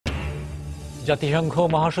জাতিসংঘ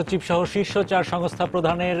মহাসচিব সহ শীর্ষ 4 সংস্থা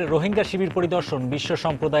প্রধানের রোহিঙ্গা শিবির পরিদর্শন বিশ্ব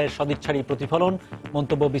সম্প্রদায়ের সদিচ্ছারই প্রতিফলন,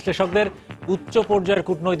 মন্তব্য বিশ্লেষকদের। উচ্চ পর্যায়ের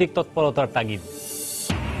কূটনৈতিক তৎপরতার তাগিদ।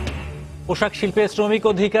 পোশাক শিল্পে শ্রমিক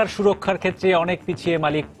অধিকার সুরক্ষার ক্ষেত্রে অনেক পিছিয়ে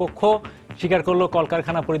মালিক পক্ষ, স্বীকার করল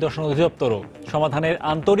কলকারখানা পরিদর্শন অধিদপ্তরও। সমাধানের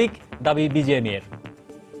আন্তরিক দাবি বিজেএমইএর।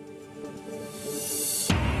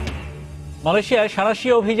 মালয়েশিয়ায় সাঁড়াশি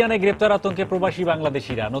অভিযানে গ্রেপ্তার আতঙ্কে প্রবাসী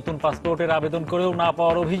বাংলাদেশিরা। নতুন পাসপোর্টের আবেদন করেও না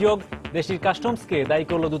পাওয়ার অভিযোগ। দেশটির কাস্টমসকে দায়ী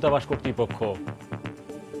করল দূতাবাস কর্তৃপক্ষ।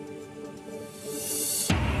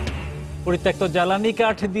 পরিত্যক্ত জ্বালানি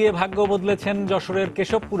কাঠ দিয়ে ভাগ্য বদলেছেন যশোরের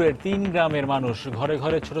কেশবপুরের 3 গ্রামের মানুষ। ঘরে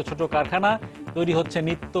ঘরে ছোট ছোট কারখানা, তৈরি হচ্ছে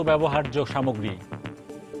নিত্য ব্যবহার্য সামগ্রী।